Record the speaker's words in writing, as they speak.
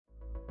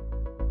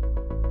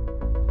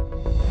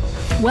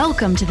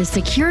Welcome to the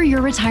Secure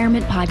Your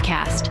Retirement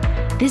podcast.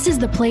 This is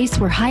the place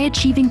where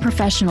high-achieving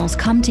professionals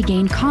come to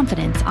gain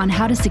confidence on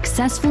how to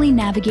successfully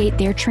navigate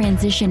their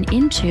transition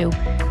into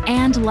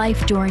and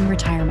life during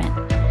retirement.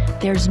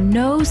 There's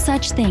no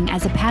such thing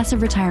as a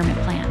passive retirement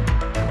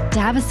plan. To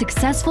have a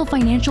successful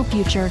financial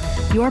future,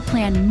 your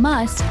plan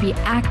must be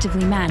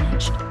actively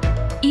managed.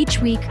 Each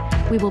week,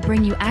 we will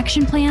bring you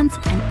action plans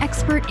and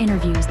expert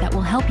interviews that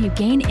will help you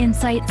gain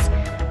insights,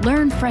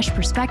 learn fresh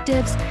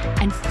perspectives,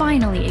 and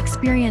finally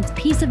experience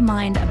peace of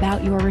mind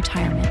about your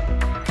retirement.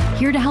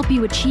 Here to help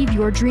you achieve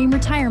your dream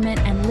retirement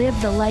and live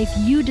the life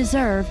you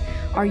deserve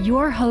are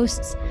your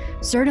hosts,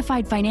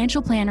 certified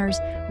financial planners,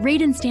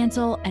 Radon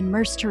Stancil and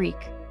Merce Tariq.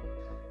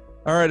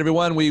 All right,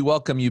 everyone, we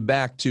welcome you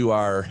back to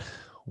our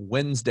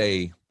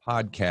Wednesday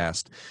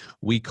podcast.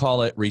 We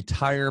call it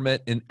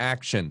Retirement in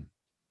Action.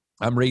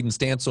 I'm Radon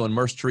Stancil, and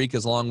Merce Tariq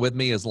is along with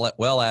me, as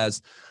well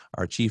as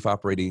our Chief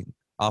Operating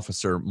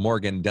Officer,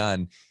 Morgan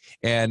Dunn.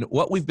 And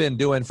what we've been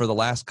doing for the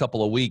last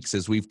couple of weeks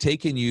is we've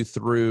taken you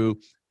through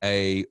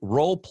a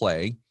role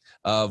play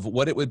of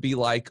what it would be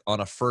like on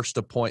a first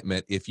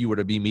appointment if you were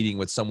to be meeting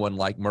with someone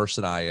like Merce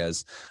and I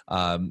as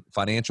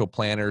financial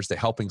planners, that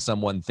helping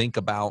someone think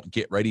about,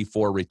 get ready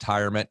for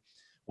retirement.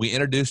 We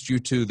introduced you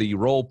to the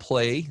role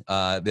play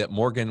that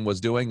Morgan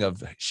was doing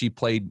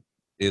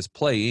is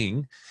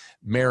playing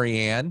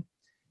Marianne.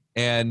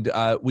 And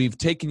we've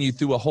taken you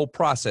through a whole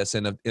process.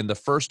 In the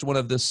first one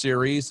of this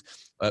series,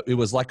 it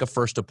was like a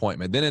first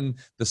appointment. Then in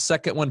the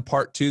second one,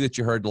 part 2 that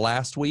you heard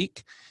last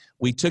week,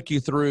 we took you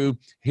through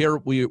here.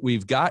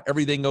 We've got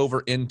everything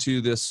over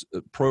into this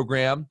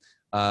program,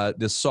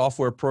 this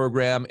software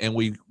program, and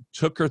we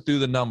took her through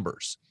the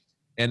numbers.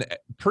 And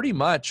pretty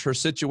much her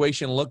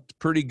situation looked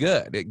pretty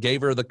good. It gave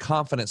her the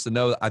confidence to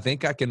know, I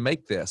think I can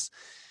make this.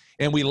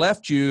 And we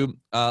left you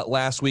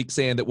last week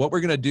saying that what we're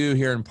going to do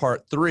here in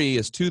part 3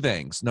 is 2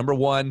 things. Number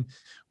 1,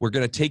 we're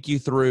going to take you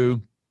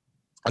through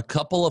a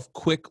couple of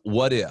quick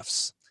what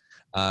ifs,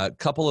 a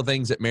couple of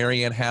things that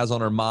Marianne has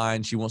on her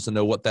mind. She wants to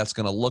know what that's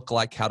going to look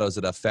like. How does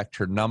it affect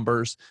her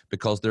numbers?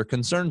 Because they're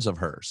concerns of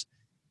hers.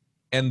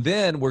 And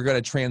then we're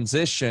going to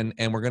transition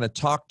and we're going to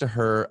talk to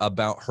her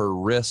about her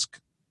risk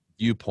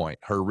viewpoint,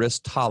 her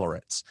risk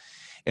tolerance.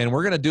 And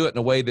we're going to do it in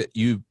a way that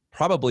you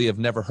probably have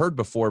never heard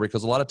before,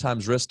 because a lot of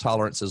times risk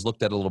tolerance is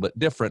looked at a little bit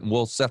different, and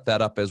we'll set that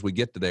up as we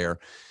get to there.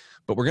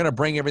 But we're going to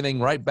bring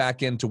everything right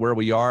back into where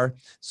we are.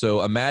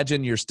 So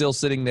imagine you're still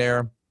sitting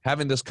there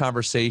having this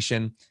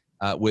conversation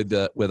with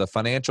a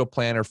financial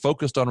planner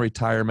focused on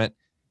retirement.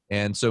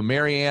 And so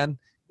Marianne,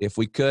 if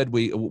we could,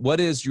 what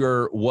is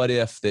your what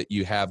if that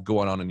you have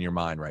going on in your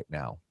mind right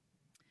now?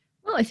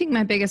 Well, I think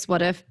my biggest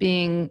what if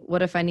being,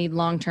 what if I need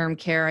long-term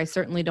care? I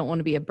certainly don't want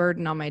to be a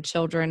burden on my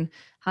children.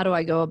 How do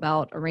I go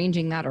about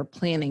arranging that or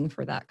planning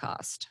for that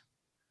cost?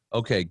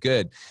 Okay,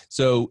 good.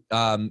 So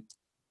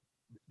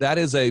that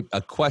is a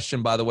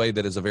question, by the way,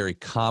 that is a very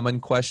common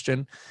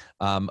question.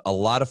 A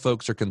lot of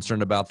folks are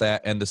concerned about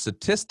that. And the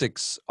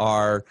statistics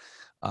are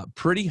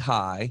pretty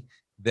high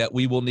that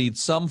we will need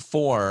some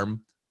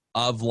form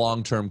of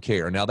long-term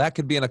care. Now, that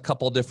could be in a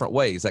couple of different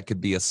ways. That could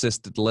be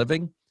assisted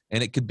living,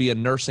 and it could be a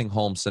nursing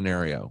home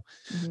scenario.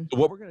 Mm-hmm. So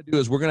what we're going to do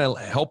is we're going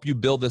to help you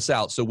build this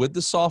out. So with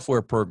the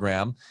software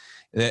program,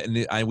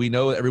 and we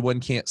know everyone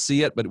can't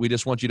see it, but we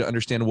just want you to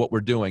understand what we're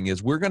doing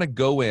is we're going to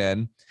go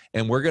in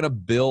and we're going to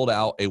build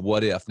out a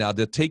what if. Now,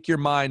 to take your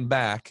mind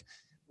back,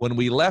 when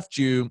we left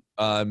you,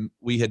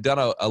 we had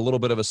done a little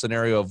bit of a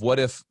scenario of what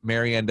if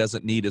Marianne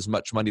doesn't need as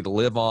much money to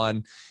live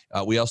on.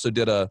 We also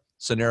did a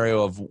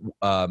scenario of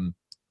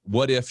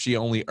what if she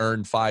only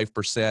earned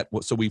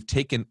 5%. So we've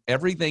taken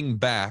everything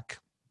back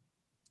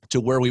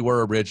to where we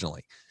were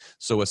originally.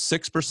 So a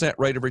 6%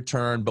 rate of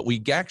return, but we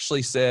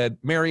actually said,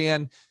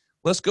 Marianne,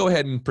 let's go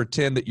ahead and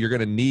pretend that you're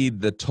going to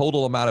need the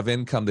total amount of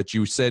income that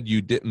you said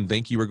you didn't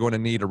think you were going to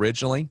need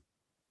originally.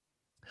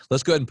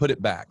 Let's go ahead and put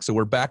it back. So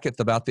we're back at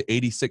about the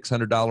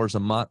 $8,600 a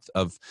month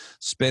of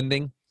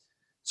spending.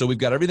 So we've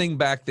got everything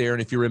back there.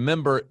 And if you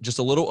remember, just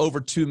a little over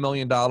 $2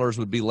 million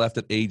would be left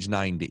at age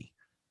 90.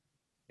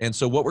 And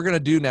so what we're going to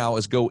do now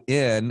is go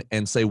in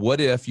and say, what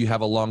if you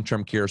have a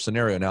long-term care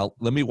scenario? Now,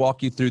 let me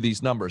walk you through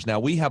these numbers. Now,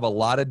 we have a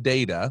lot of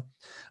data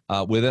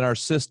within our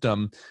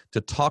system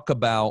to talk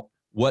about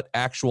what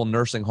actual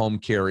nursing home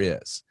care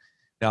is.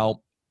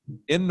 Now,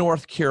 in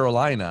North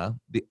Carolina,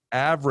 the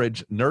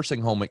average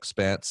nursing home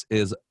expense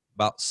is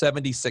about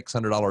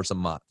 $7,600 a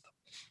month.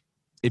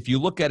 If you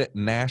look at it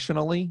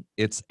nationally,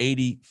 it's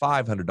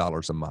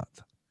 $8,500 a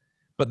month.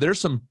 But there's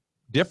some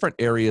different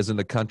areas in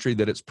the country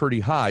that it's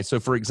pretty high. So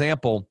for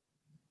example,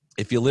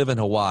 if you live in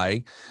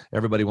Hawaii,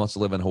 everybody wants to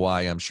live in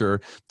Hawaii, I'm sure,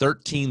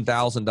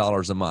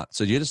 $13,000 a month.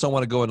 So you just don't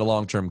want to go into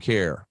long-term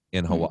care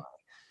in Hawaii.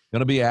 You're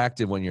going to be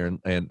active when you're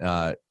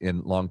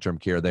in long-term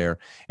care there.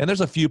 And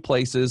there's a few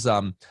places,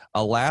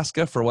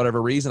 Alaska, for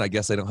whatever reason, I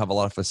guess they don't have a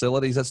lot of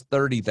facilities. That's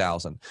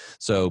 $30,000.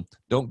 So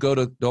don't go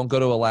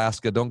to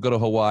Alaska, don't go to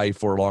Hawaii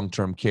for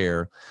long-term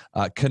care.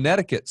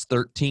 Connecticut's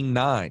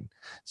 $13,900.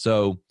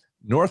 So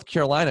North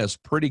Carolina is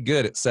pretty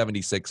good at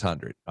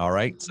 $7,600. All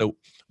right. So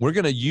we're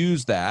going to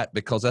use that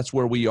because that's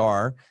where we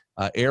are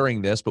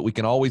airing this, but we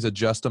can always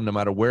adjust them no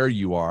matter where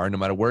you are, no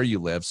matter where you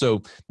live.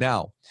 So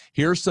now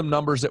here's some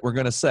numbers that we're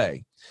going to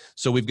say.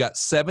 So we've got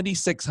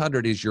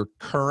 $7,600 is your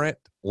current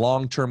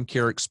long-term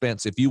care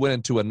expense if you went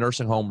into a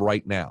nursing home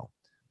right now.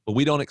 But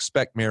we don't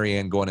expect Mary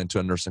Ann going into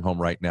a nursing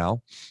home right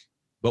now.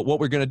 But what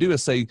we're going to do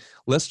is say,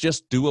 let's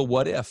just do a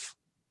what if.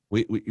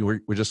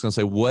 We're just going to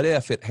say, what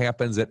if it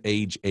happens at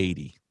age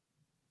 80?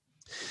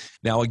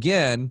 Now,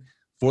 again,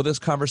 for this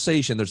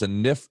conversation, there's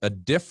a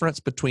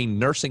difference between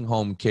nursing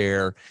home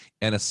care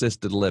and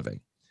assisted living.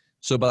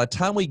 So by the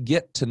time we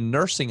get to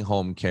nursing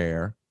home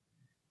care,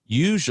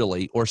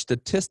 usually or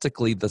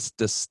statistically, the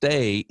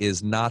stay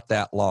is not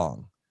that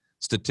long.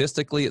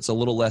 Statistically, it's a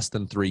little less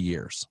than 3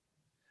 years.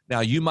 Now,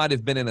 you might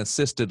have been in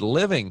assisted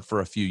living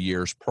for a few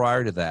years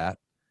prior to that,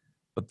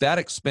 but that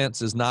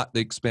expense is not the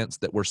expense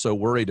that we're so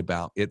worried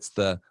about. It's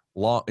the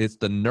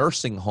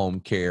nursing home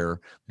care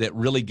that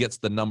really gets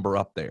the number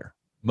up there.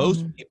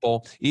 Most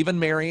people, even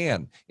Mary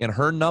Ann, in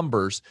her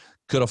numbers,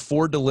 could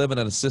afford to live in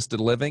an assisted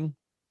living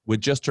with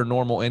just her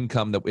normal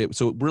income.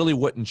 So it really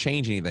wouldn't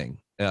change anything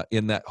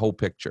in that whole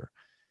picture.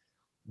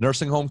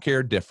 Nursing home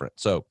care, different.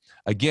 So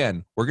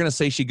again, we're going to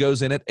say she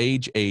goes in at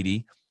age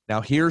 80.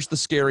 Now, here's the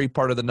scary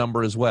part of the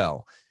number as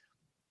well.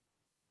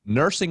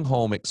 Nursing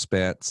home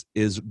expense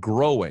is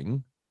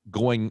going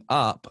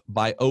up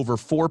by over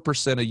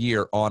 4% a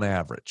year on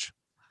average.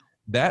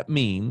 That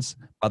means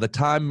by the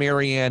time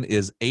Mary Ann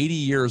is 80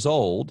 years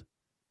old,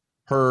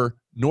 her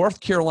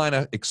North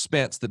Carolina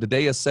expense that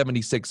today is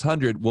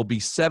 $7,600 will be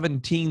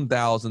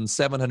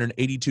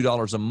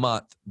 $17,782 a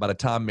month by the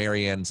time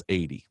Mary Ann's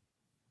 80.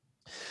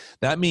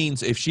 That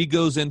means if she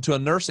goes into a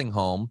nursing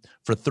home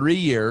for 3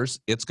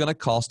 years, it's going to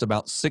cost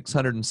about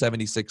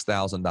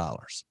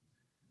 $676,000.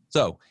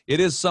 So it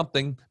is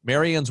something.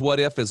 Mary Ann's what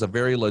if is a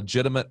very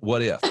legitimate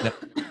what if. Now,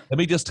 let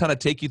me just kind of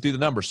take you through the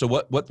numbers. So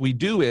what we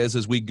do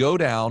is we go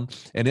down,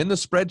 and in the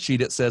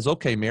spreadsheet it says,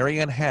 okay, Mary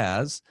Ann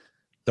has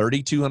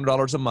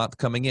 $3,200 a month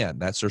coming in.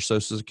 That's her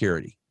Social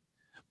Security.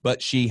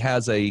 But she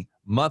has a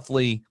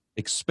monthly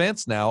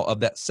expense now of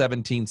that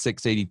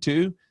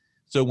 $17,682.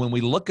 So when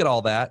we look at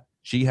all that,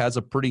 she has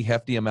a pretty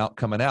hefty amount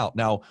coming out.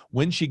 Now,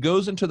 when she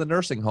goes into the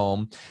nursing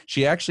home,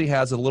 she actually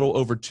has a little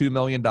over $2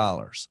 million.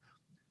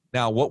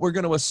 Now, what we're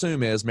going to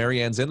assume is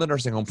Mary Ann's in the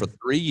nursing home for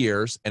 3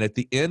 years, and at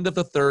the end of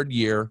the third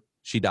year,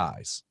 she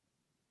dies.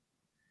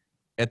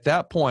 At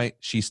that point,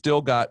 she's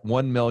still got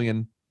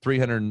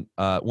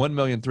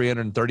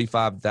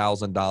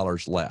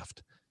 $1,335,000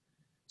 left.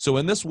 So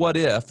in this what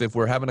if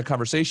we're having a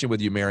conversation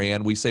with you, Mary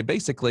Ann, we say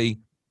basically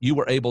you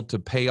were able to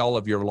pay all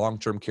of your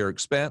long-term care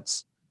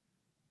expense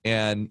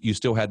and you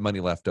still had money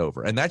left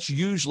over. And that's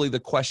usually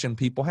the question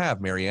people have,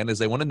 Mary Ann, is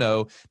they want to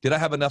know, did I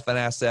have enough in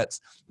assets?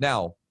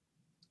 Now,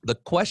 the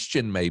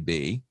question may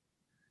be,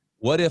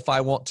 what if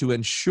I want to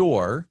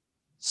insure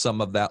some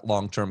of that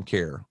long-term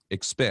care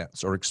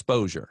expense or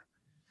exposure?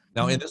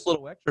 Now, in this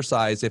little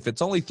exercise, if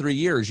it's only 3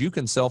 years, you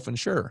can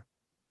self-insure.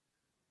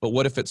 But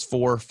what if it's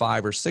 4,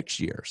 5, or 6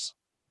 years?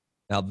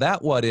 Now,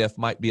 that what if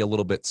might be a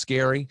little bit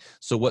scary.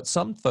 So what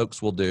some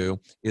folks will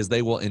do is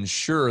they will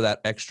insure that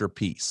extra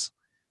piece.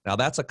 Now,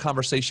 that's a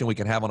conversation we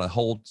can have on a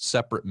whole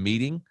separate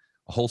meeting,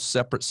 a whole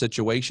separate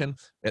situation.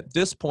 At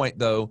this point,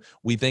 though,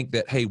 we think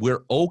that, hey,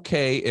 we're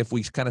okay if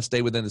we kind of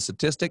stay within the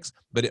statistics,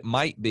 but it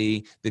might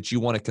be that you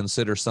want to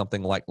consider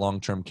something like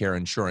long-term care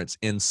insurance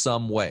in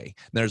some way.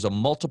 There's a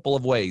multiple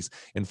of ways.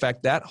 In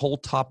fact, that whole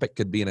topic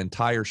could be an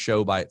entire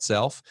show by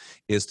itself,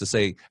 is to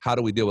say, how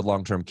do we deal with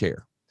long-term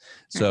care?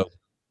 So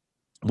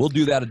we'll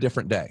do that a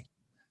different day.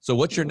 So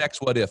what's your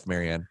next what if,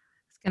 Mary Ann?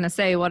 Going to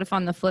say, what if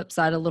on the flip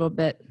side, a little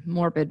bit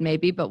morbid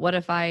maybe, but what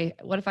if I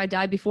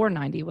die before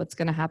 90? What's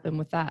going to happen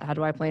with that? How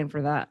do I plan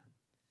for that?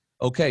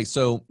 Okay,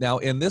 so now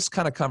in this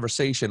kind of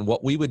conversation,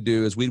 what we would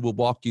do is we will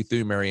walk you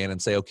through, Mary Ann,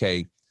 and say,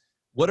 okay,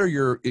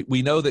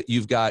 we know that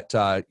you've got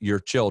your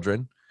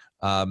children,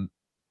 and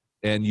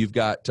you've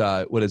got,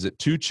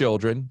 2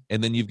 children,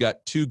 and then you've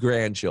got 2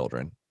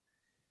 grandchildren.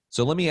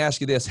 So let me ask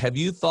you this. Have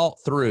you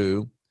thought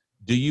through,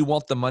 do you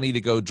want the money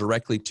to go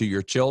directly to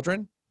your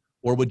children,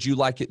 or would you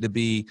like it to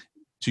be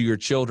to your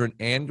children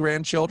and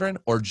grandchildren,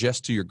 or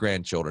just to your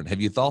grandchildren? Have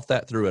you thought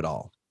that through at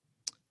all?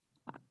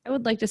 I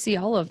would like to see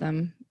all of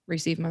them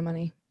receive my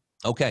money.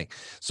 Okay.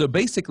 So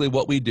basically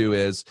what we do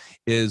is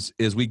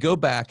we go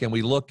back and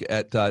we look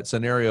at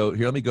scenario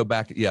here. Let me go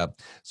back. Yeah.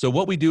 So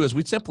what we do is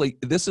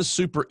this is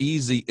super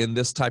easy in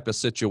this type of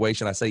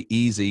situation. I say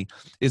easy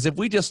is if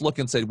we just look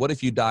and say, what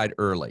if you died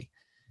early?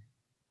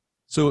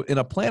 So in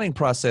a planning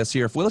process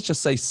here, let's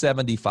just say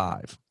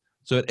 75.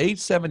 So at age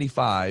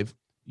 75,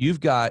 you've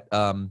got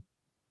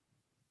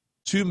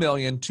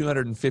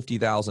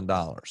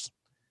 $2,250,000.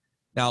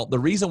 Now, the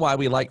reason why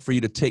we like for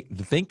you to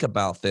think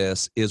about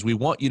this is we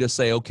want you to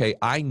say, okay,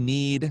 I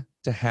need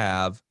to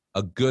have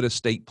a good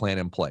estate plan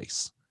in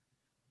place.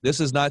 This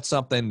is not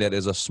something that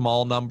is a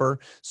small number.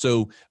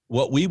 So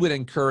what we would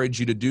encourage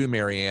you to do,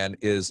 Mary Ann,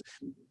 is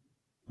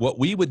what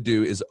we would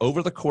do is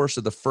over the course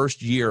of the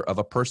first year of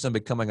a person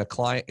becoming a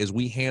client is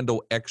we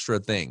handle extra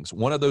things.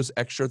 One of those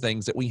extra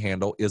things that we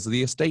handle is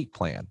the estate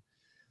plan.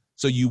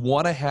 So you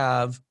want to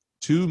have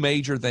two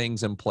major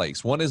things in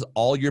place. One is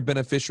all your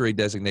beneficiary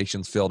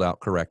designations filled out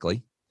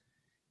correctly.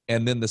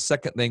 And then the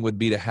second thing would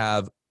be to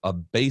have a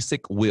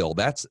basic will.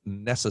 That's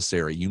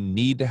necessary. You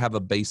need to have a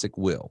basic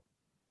will.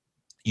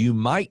 You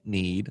might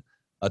need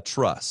a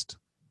trust,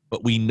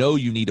 but we know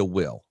you need a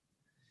will.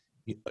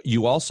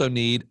 You also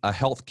need a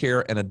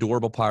healthcare and a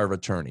durable power of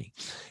attorney.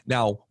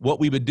 Now, what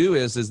we would do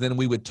is then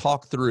we would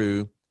talk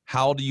through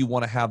how do you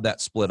want to have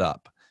that split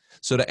up.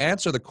 So to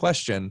answer the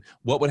question,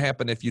 what would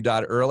happen if you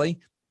died early?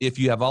 If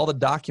you have all the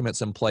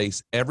documents in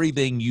place,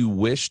 everything you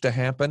wish to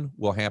happen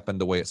will happen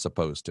the way it's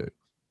supposed to.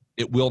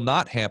 It will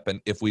not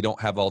happen if we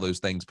don't have all those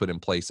things put in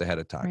place ahead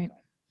of time. Right.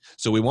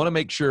 So we want to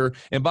make sure,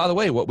 and by the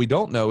way, what we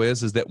don't know is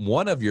that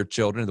one of your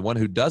children, the one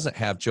who doesn't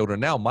have children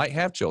now, might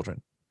have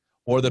children,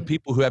 or the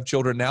people who have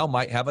children now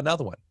might have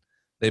another one.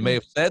 They may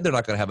have said they're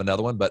not going to have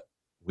another one, but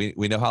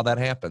we know how that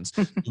happens.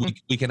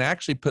 we can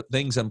actually put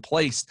things in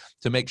place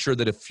to make sure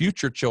that if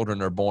future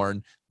children are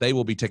born, they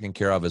will be taken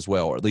care of as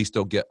well, or at least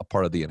they'll get a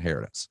part of the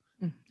inheritance.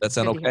 That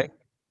sound okay?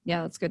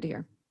 Yeah, that's good to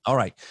hear. All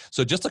right.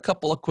 So just a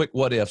couple of quick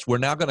what ifs. We're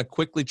now going to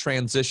quickly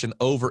transition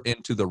over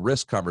into the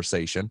risk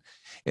conversation.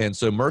 And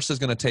so Merce is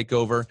going to take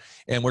over,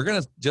 and we're going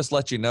to just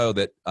let you know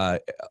that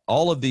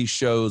all of these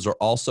shows are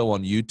also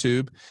on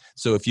YouTube.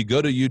 So if you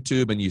go to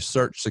YouTube and you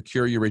search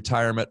Secure Your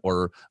Retirement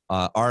or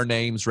our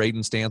names, Radon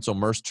Stancil,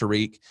 Merce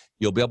Tariq,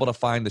 you'll be able to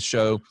find the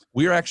show.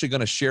 We are actually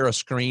going to share a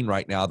screen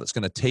right now that's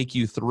going to take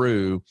you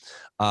through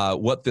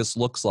what this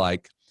looks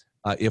like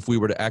if we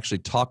were to actually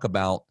talk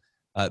about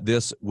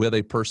this with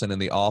a person in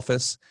the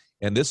office.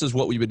 And this is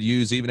what we would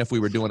use even if we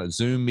were doing a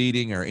Zoom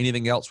meeting or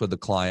anything else with the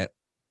client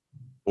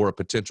or a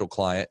potential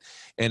client,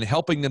 and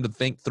helping them to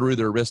think through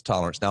their risk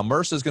tolerance. Now,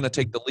 Merce is going to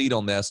take the lead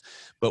on this,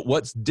 but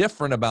what's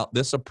different about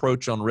this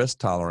approach on risk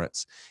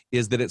tolerance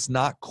is that it's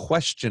not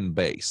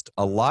question-based.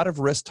 A lot of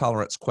risk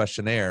tolerance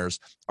questionnaires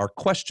are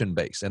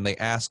question-based, and they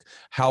ask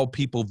how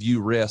people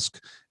view risk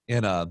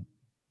in a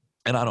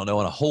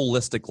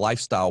holistic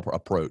lifestyle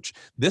approach.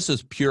 This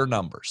is pure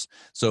numbers.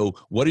 So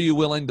what are you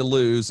willing to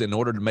lose in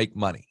order to make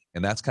money?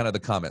 And that's kind of the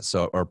comment,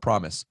 or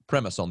premise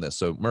on this.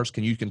 So Merce,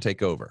 you can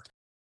take over.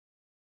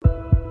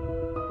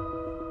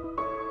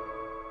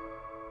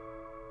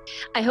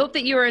 I hope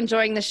that you are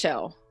enjoying the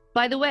show.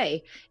 By the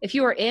way, if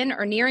you are in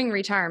or nearing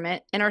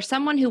retirement and are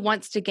someone who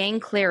wants to gain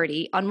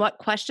clarity on what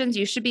questions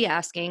you should be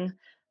asking,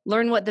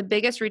 learn what the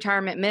biggest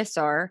retirement myths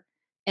are,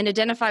 and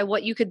identify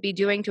what you could be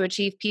doing to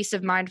achieve peace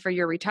of mind for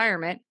your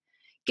retirement,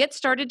 get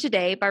started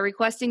today by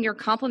requesting your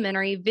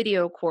complimentary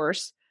video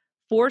course,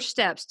 4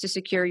 Steps to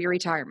Secure Your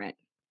Retirement.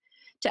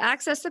 To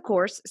access the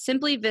course,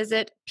 simply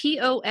visit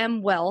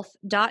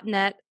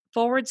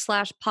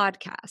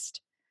pomwealth.net/podcast.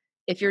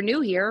 If you're new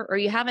here or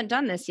you haven't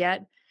done this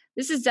yet,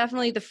 this is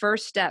definitely the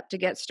first step to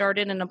get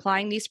started in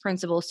applying these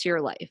principles to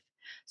your life.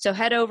 So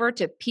head over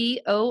to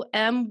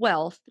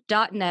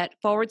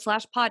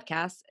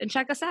pomwealth.net/podcast and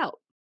check us out.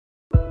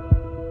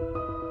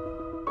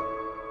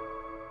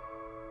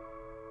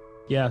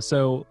 Yeah,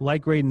 so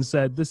like Radon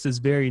said, this is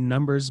very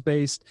numbers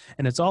based,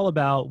 and it's all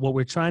about what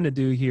we're trying to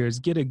do here is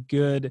get a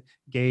good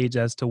gauge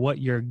as to what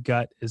your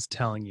gut is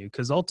telling you,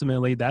 because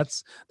ultimately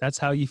that's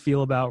how you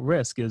feel about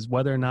risk, is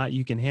whether or not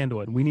you can handle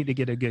it. We need to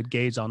get a good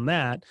gauge on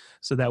that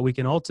so that we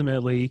can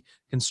ultimately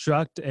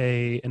construct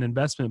an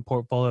investment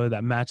portfolio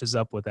that matches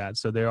up with that.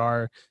 So there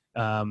are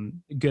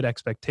good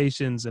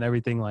expectations and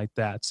everything like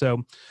that.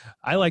 So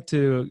I like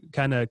to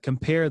kind of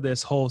compare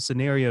this whole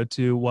scenario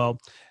to,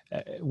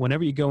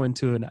 whenever you go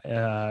into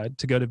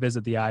to go to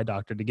visit the eye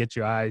doctor to get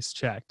your eyes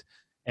checked,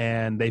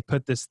 and they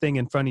put this thing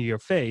in front of your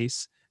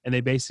face and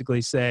they basically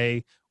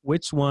say,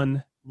 which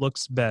one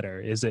looks better?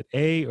 Is it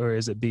A or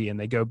is it B? And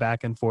they go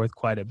back and forth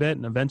quite a bit,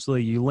 and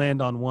eventually you land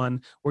on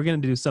one. We're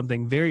going to do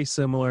something very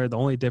similar. The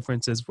only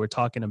difference is we're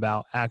talking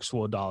about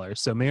actual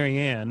dollars. So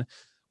Marianne,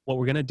 what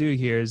we're going to do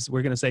here is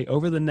we're going to say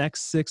over the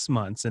next 6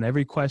 months, and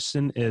every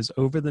question is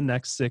over the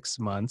next 6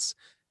 months,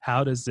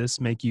 how does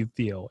this make you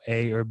feel,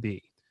 A or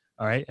B?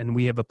 All right. And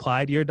we have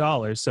applied your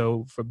dollars.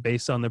 So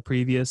based on the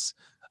previous,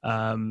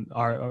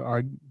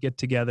 our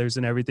get-togethers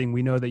and everything,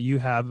 we know that you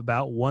have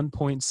about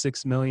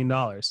 $1.6 million.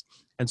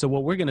 And so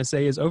what we're going to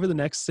say is over the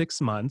next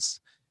 6 months,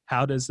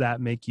 how does that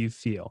make you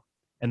feel?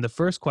 And the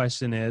first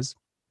question is,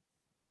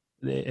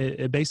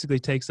 it basically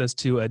takes us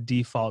to a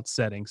default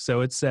setting.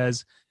 So it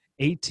says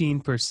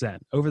 18%.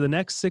 Over the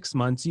next 6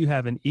 months, you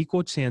have an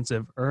equal chance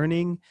of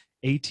earning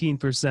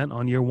 18%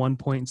 on your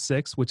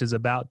 1.6, which is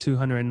about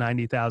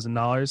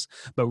 $290,000.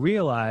 But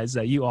realize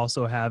that you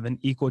also have an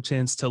equal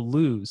chance to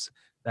lose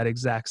that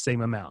exact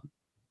same amount,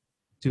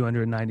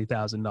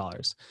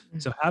 $290,000.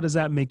 So how does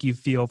that make you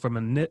feel from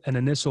an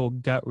initial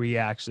gut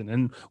reaction?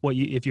 And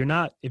if you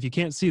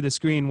can't see the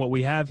screen, what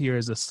we have here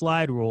is a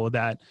slide rule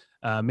that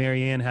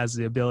Marianne has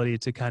the ability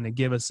to kind of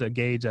give us a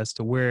gauge as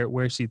to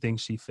where she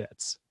thinks she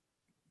fits.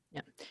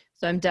 Yeah.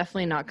 So I'm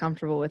definitely not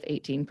comfortable with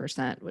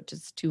 18%, which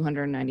is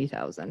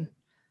 $290,000.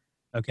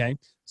 Okay.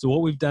 So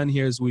what we've done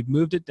here is we've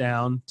moved it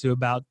down to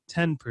about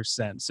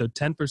 10%. So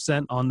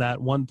 10% on that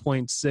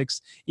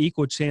 1.6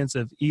 equal chance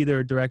of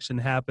either direction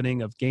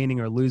happening, of gaining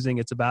or losing.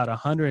 It's about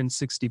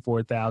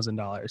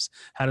 $164,000.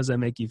 How does that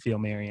make you feel,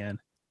 Marianne?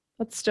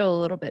 That's still a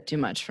little bit too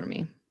much for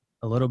me.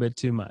 A little bit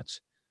too much.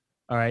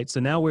 All right. So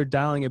now we're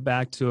dialing it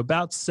back to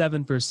about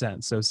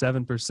 7%. So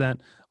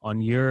 7%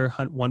 on your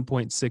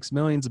 1.6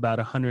 million is about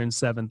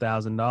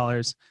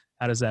 $107,000.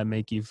 How does that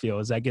make you feel?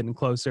 Is that getting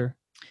closer?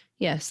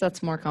 Yes,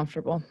 that's more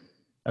comfortable.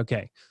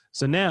 Okay,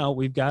 so now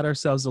we've got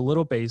ourselves a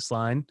little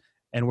baseline,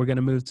 and we're going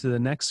to move to the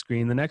next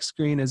screen. The next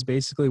screen is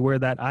basically where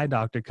that eye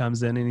doctor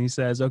comes in, and he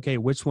says, okay,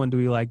 which one do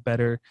we like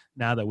better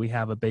now that we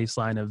have a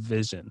baseline of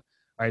vision?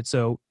 All right,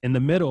 so in the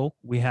middle,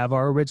 we have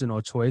our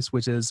original choice,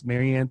 which is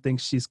Marianne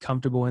thinks she's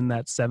comfortable in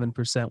that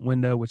 7%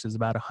 window, which is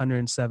about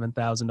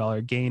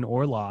 $107,000 gain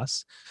or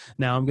loss.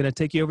 Now I'm going to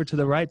take you over to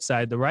the right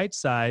side. The right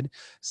side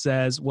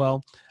says,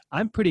 well,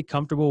 I'm pretty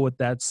comfortable with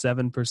that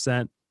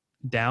 7%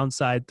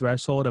 downside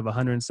threshold of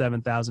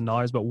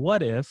 $107,000. But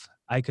what if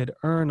I could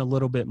earn a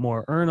little bit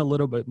more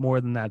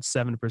than that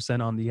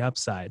 7% on the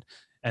upside?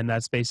 And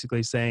that's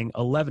basically saying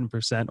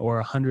 11%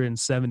 or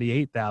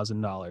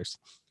 $178,000.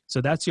 So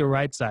that's your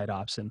right side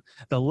option.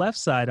 The left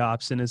side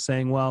option is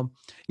saying, well,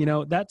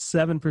 that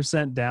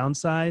 7%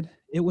 downside,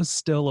 it was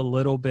still a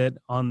little bit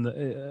on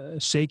the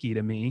shaky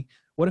to me.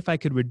 What if I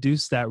could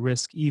reduce that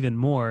risk even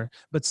more,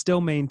 but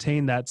still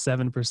maintain that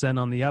 7%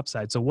 on the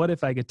upside? So what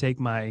if I could take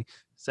my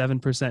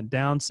 7%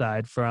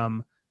 downside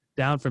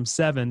down from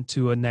 7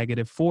 to a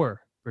negative 4%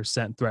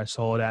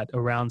 threshold at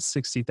around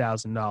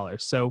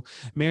 $60,000. So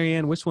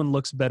Marianne, which one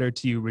looks better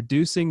to you,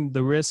 reducing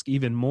the risk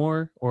even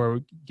more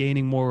or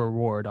gaining more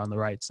reward on the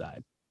right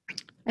side?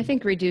 I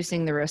think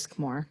reducing the risk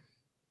more.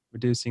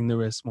 Reducing the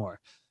risk more.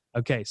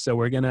 Okay, so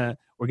we're gonna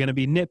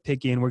be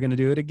nitpicky and we're gonna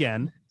do it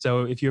again.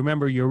 So if you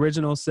remember, your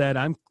original said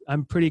I'm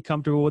pretty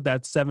comfortable with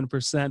that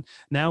 7%.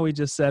 Now we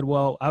just said,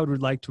 well, I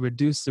would like to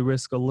reduce the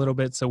risk a little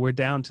bit. So we're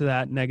down to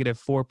that negative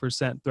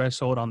 4%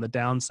 threshold on the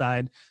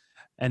downside.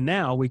 And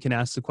now we can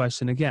ask the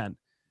question again.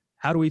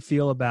 How do we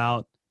feel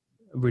about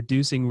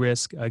reducing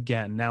risk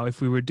again? Now,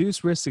 if we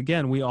reduce risk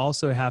again, we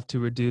also have to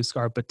reduce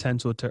our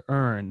potential to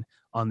earn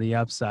on the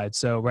upside.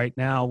 So right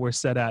now we're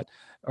set at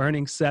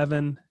earning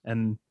 7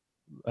 and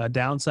a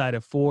downside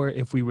of 4.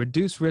 If we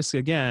reduce risk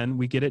again,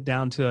 we get it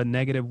down to a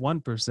negative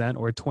 1%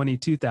 or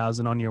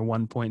 22,000 on your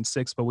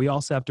 1.6, but we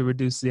also have to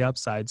reduce the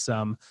upside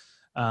some,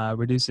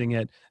 reducing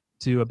it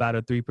to about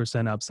a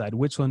 3% upside.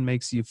 Which one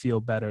makes you feel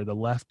better, the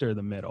left or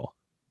the middle?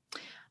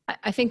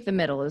 I think the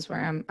middle is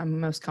where I'm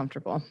most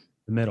comfortable.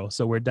 The middle.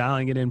 So we're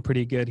dialing it in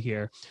pretty good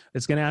here.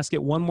 It's going to ask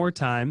it one more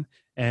time,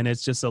 and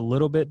it's just a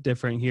little bit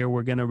different here.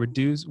 We're going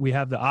to we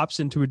have the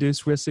option to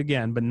reduce risk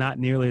again, but not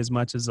nearly as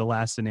much as the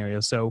last scenario.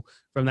 So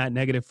from that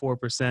negative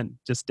 4%,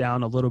 just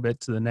down a little bit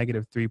to the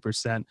negative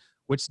 3%,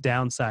 which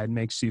downside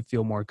makes you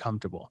feel more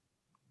comfortable?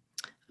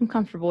 I'm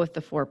comfortable with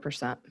the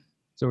 4%.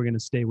 So we're going to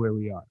stay where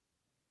we are.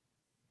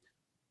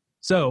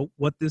 So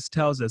what this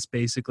tells us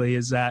basically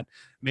is that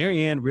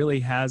Marianne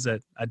really has a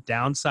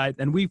downside,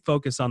 and we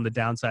focus on the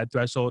downside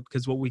threshold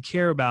because what we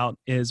care about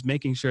is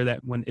making sure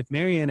that if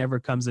Marianne ever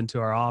comes into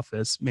our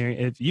office,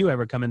 if you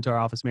ever come into our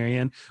office,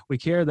 Marianne, we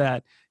care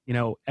that,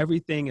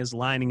 everything is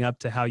lining up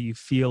to how you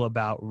feel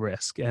about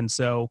risk. And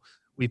so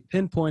we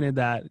pinpointed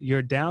that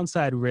your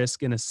downside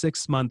risk in a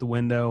 6-month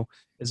window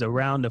is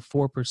around a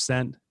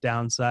 4%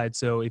 downside.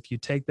 So if you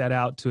take that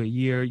out to a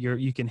year,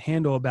 you can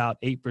handle about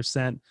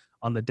 8%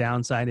 on the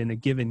downside in a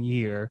given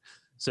year.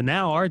 So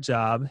now our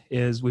job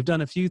is we've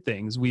done a few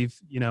things. We've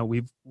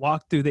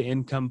walked through the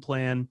income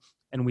plan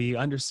and we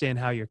understand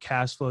how your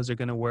cash flows are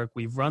going to work.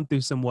 We've run through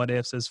some what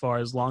ifs as far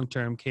as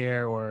long-term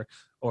care or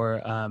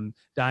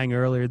dying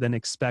earlier than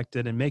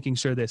expected and making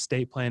sure the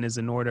estate plan is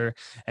in order.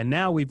 And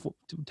now we've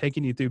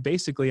taken you through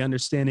basically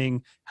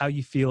understanding how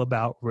you feel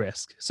about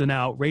risk. So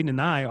now Radon and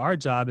I, our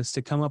job is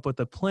to come up with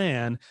a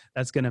plan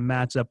that's going to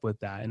match up with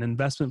that, an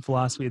investment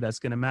philosophy that's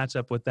going to match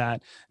up with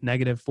that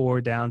negative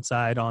 4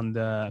 downside in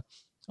a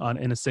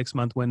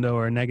 6-month window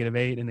or a negative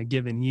 8 in a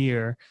given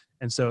year.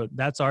 And so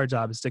that's our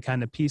job, is to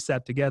kind of piece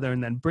that together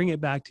and then bring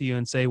it back to you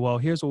and say, well,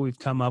 here's what we've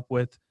come up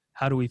with.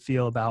 How do we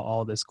feel about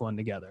all this going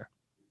together?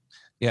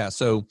 Yeah.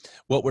 So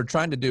what we're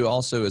trying to do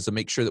also is to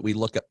make sure that we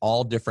look at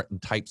all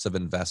different types of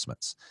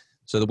investments.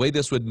 So the way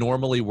this would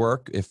normally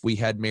work, if we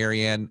had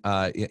Marianne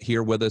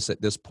here with us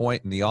at this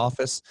point in the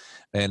office,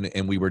 and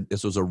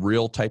this was a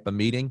real type of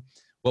meeting,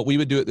 what we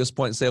would do at this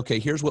point is say, okay,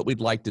 here's what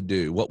we'd like to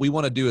do. What we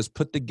want to do is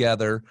put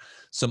together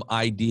some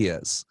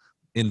ideas,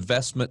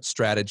 investment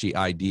strategy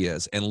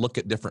ideas, and look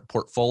at different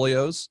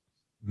portfolios,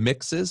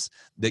 mixes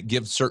that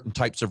give certain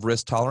types of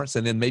risk tolerance,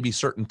 and then maybe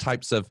certain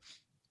types of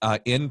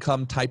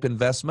income type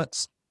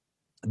investments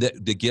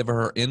that give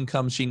her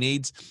income she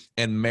needs,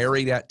 and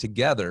marry that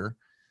together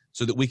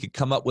so that we could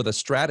come up with a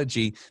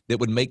strategy that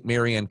would make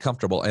Marianne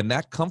comfortable. And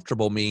that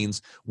comfortable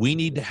means we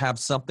need to have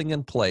something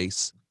in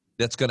place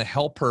that's going to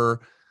help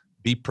her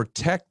be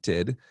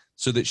protected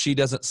so that she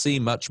doesn't see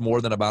much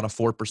more than about a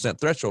 4%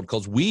 threshold.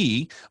 Because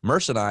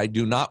Merce and I,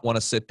 do not want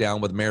to sit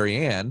down with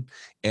Marianne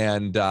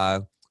and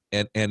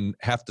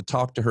have to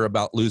talk to her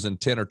about losing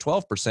 10 or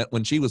 12%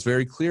 when she was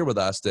very clear with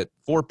us that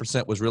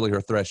 4% was really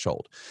her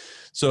threshold.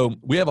 So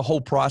we have a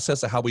whole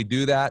process of how we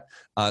do that.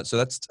 So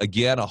that's,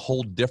 again, a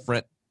whole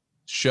different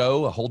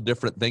show, a whole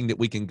different thing that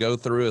we can go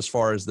through as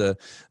far as the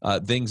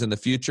things in the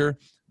future.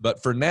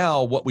 But for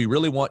now, what we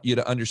really want you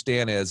to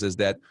understand is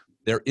that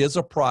there is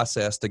a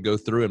process to go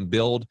through and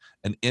build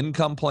an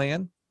income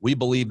plan. We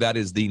believe that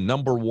is the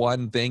number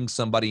one thing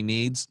somebody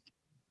needs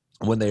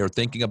when they are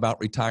thinking about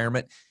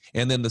retirement.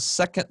 And then the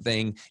second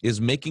thing is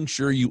making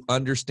sure you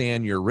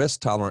understand your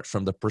risk tolerance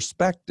from the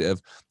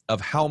perspective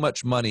of how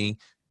much money,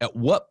 at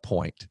what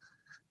point,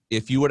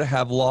 if you were to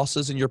have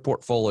losses in your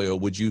portfolio,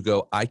 would you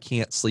go, I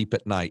can't sleep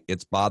at night.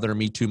 It's bothering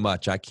me too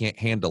much. I can't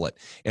handle it.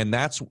 And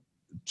that's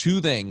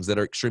two things that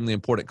are extremely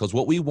important, because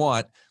what we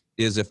want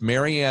is, if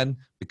Marianne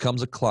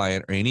becomes a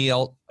client, or any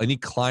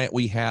client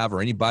we have,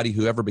 or anybody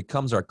who ever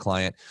becomes our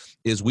client,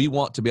 is we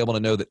want to be able to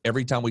know that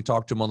every time we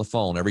talk to them on the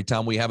phone, every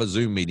time we have a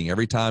Zoom meeting,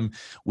 every time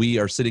we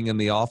are sitting in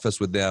the office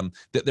with them,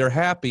 that they're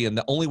happy. And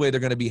the only way they're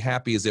going to be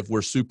happy is if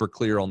we're super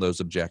clear on those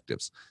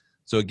objectives.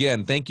 So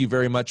again, thank you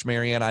very much,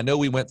 Marianne. I know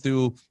we went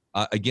through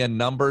again,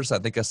 numbers. I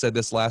think I said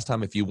this last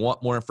time. If you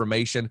want more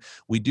information,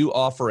 we do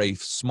offer a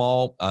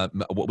small,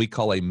 what we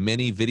call a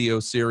mini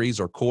video series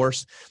or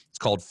course. It's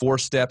called 4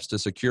 Steps to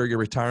Secure Your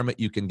Retirement.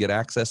 You can get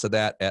access to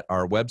that at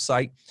our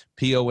website,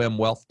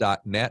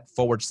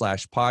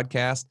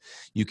 pomwealth.net/podcast.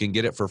 You can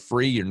get it for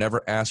free. You're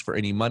never asked for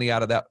any money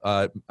out of that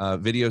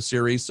video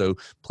series. So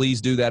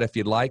please do that if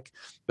you'd like.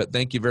 But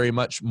thank you very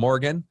much,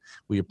 Morgan.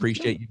 We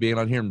appreciate you being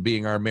on here and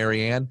being our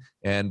Marianne.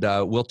 And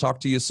we'll talk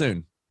to you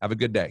soon. Have a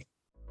good day.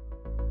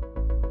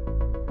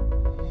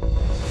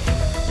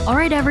 All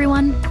right,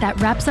 everyone,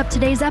 that wraps up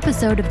today's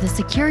episode of the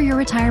Secure Your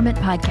Retirement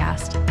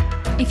podcast.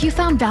 If you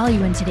found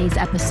value in today's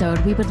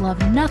episode, we would love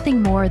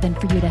nothing more than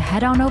for you to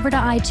head on over to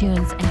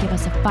iTunes and give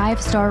us a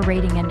 5-star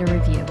rating and a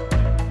review.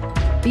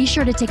 Be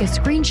sure to take a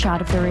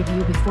screenshot of the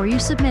review before you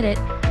submit it,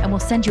 and we'll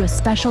send you a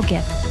special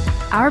gift,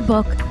 our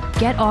book,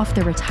 Get Off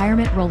the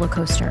Retirement Roller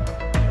Coaster.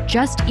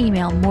 Just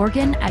email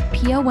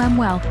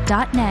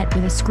morgan@pomwealth.net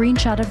with a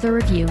screenshot of the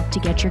review to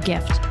get your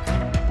gift.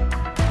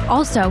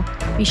 Also,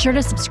 be sure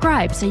to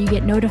subscribe so you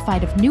get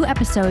notified of new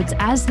episodes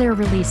as they're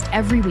released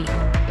every week.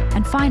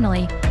 And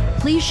finally,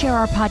 please share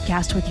our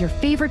podcast with your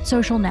favorite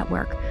social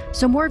network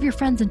so more of your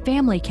friends and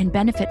family can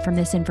benefit from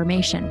this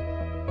information.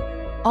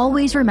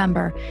 Always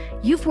remember,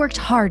 you've worked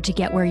hard to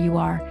get where you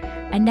are,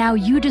 and now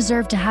you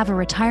deserve to have a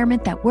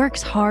retirement that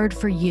works hard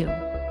for you.